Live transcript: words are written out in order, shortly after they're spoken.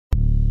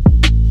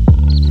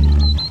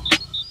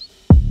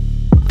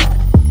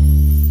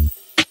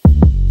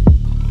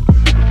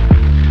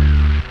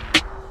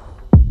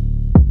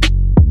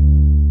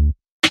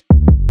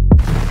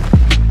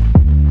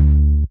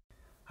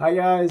Hi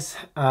guys,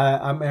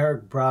 I'm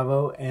Eric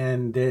Bravo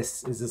and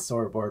this is the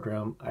Storyboard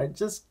Room. I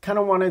just kind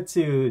of wanted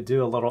to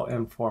do a little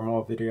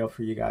informal video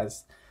for you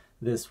guys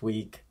this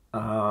week.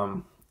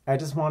 I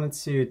just wanted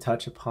to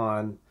touch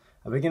upon,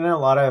 I've been getting a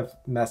lot of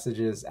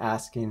messages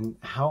asking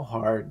how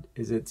hard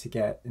is it to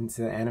get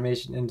into the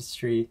animation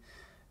industry,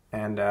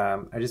 and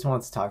I just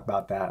wanted to talk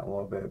about that a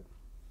little bit.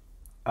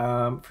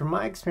 From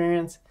my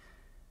experience,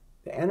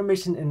 the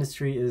animation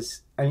industry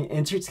is,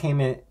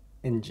 entertainment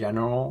in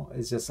general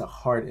is just a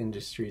hard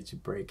industry to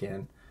break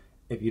in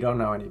if you don't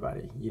know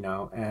anybody,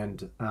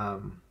 and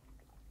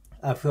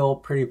I feel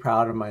pretty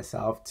proud of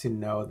myself to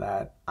know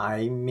that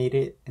I made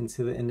it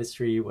into the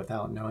industry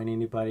without knowing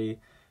anybody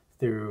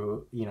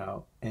through,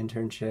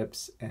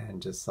 internships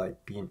and just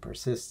like being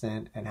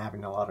persistent and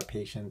having a lot of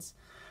patience.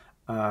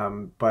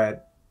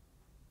 But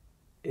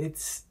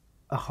it's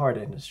a hard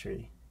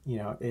industry,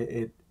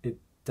 it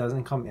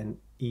doesn't come in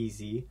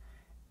easy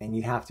and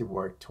you have to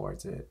work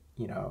towards it.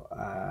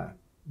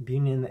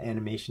 Being in the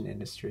animation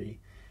industry,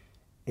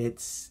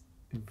 it's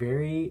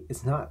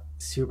not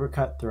super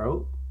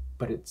cutthroat,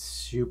 but it's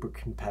super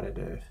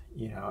competitive,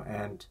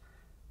 and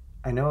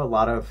I know a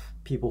lot of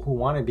people who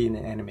want to be in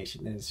the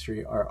animation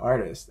industry are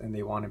artists and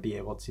they want to be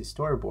able to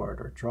storyboard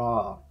or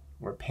draw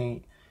or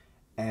paint,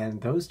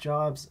 and those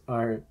jobs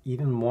are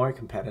even more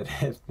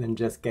competitive than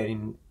just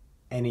getting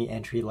any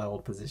entry-level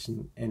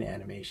position in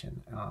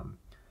animation.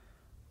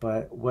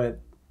 But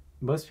what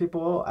most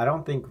people, I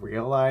don't think,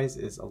 realize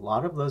is a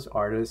lot of those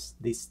artists,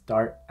 they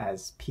start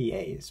as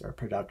PAs or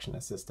production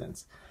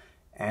assistants,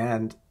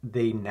 and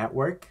they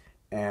network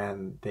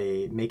and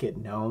they make it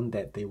known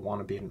that they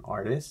want to be an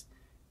artist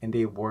and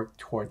they work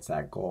towards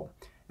that goal.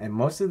 And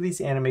most of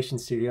these animation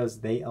studios,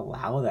 they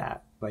allow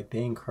that. Like,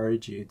 they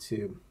encourage you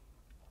to,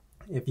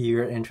 if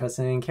you're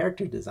interested in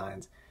character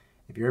designs,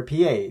 if you're a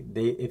PA,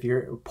 if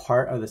you're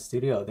part of the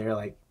studio, they're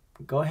like,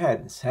 go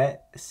ahead,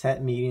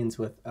 set meetings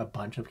with a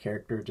bunch of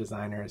character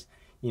designers,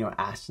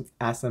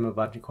 ask them a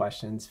bunch of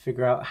questions,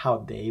 figure out how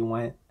they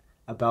went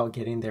about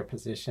getting their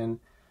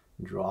position,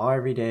 draw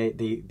every day.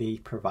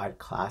 They provide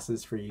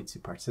classes for you to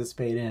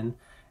participate in.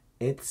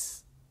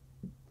 It's,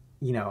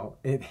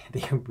 they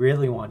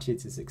really want you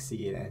to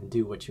succeed and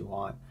do what you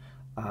want.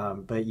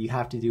 But you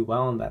have to do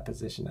well in that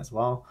position as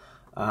well.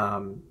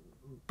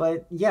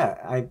 But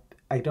yeah,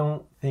 I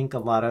don't think a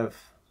lot of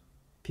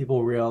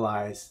people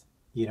realize,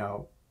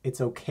 it's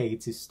okay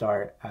to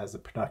start as a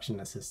production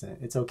assistant.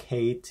 It's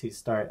okay to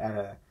start at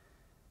a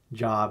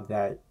job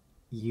that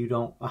you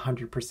don't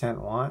 100%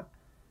 want,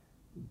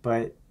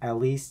 but at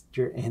least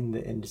you're in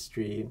the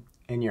industry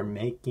and you're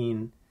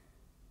making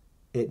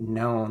it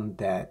known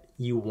that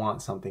you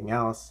want something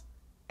else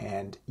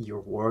and you're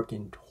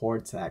working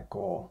towards that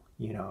goal.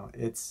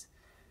 It's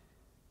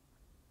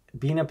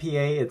being a PA,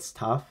 it's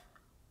tough,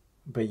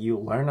 but you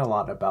learn a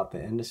lot about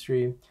the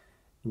industry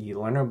and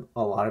you learn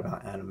a lot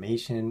about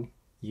animation.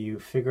 You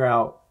figure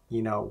out,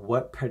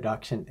 what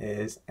production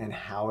is and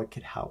how it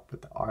could help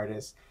with the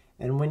artist.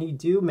 And when you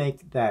do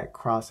make that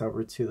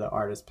crossover to the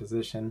artist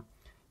position,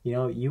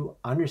 you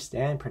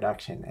understand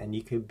production and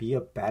you could be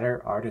a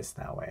better artist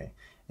that way.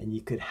 And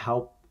you could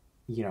help,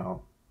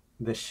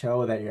 the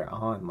show that you're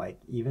on, like,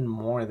 even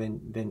more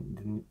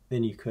than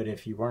you could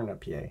if you weren't a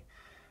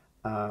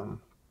PA.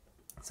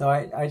 So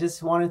I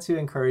just wanted to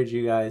encourage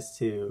you guys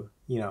to,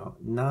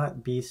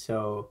 not be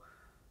so...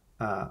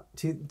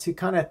 to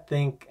kind of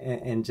think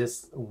and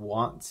just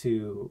want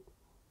to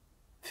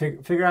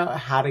figure out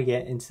how to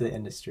get into the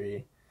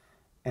industry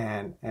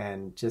and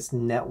just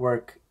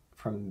network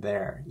from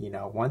there.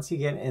 Once you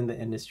get in the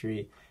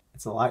industry,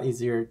 it's a lot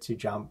easier to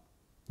jump,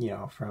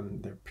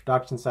 from the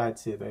production side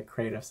to the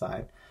creative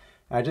side.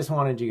 I just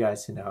wanted you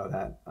guys to know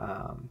that,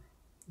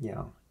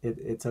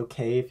 it's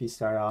okay if you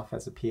start off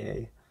as a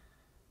PA.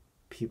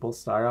 People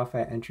start off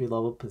at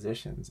entry-level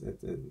positions.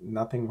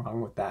 Nothing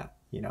wrong with that,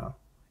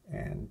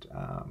 And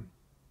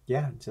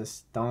yeah,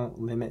 just don't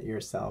limit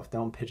yourself.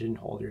 Don't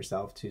pigeonhole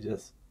yourself to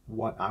just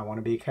what I want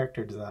to be a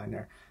character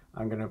designer.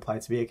 I'm going to apply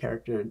to be a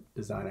character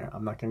designer.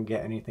 I'm not going to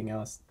get anything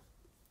else.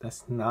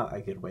 That's not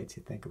a good way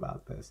to think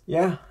about this.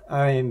 Yeah,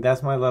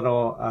 that's my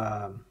little,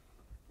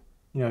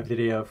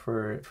 video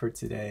for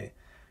today.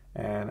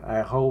 And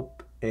I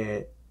hope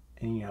it,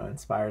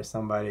 inspires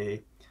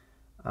somebody,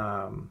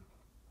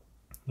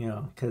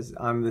 because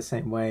I'm the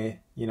same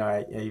way.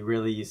 I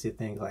really used to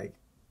think like,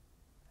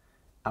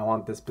 I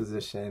want this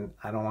position.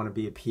 I don't want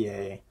to be a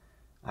PA.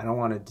 I don't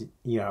want to,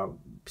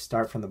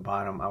 start from the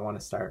bottom. I want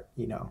to start,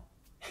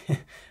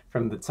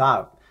 from the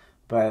top.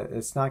 But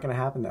it's not going to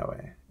happen that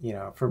way,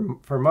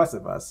 for most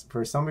of us.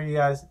 For some of you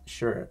guys,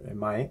 sure, it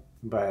might.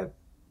 But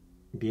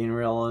being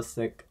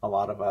realistic, a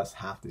lot of us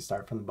have to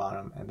start from the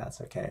bottom, and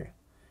that's okay.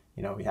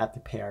 We have to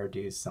pay our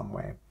dues some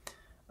way.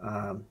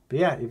 But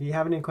yeah, if you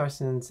have any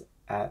questions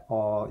at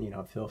all,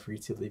 feel free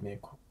to leave me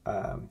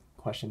a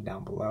question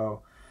down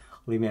below.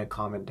 Leave me a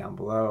comment down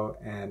below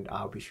and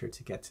I'll be sure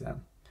to get to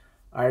them.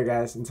 Alright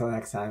guys, until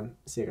next time,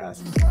 see you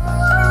guys.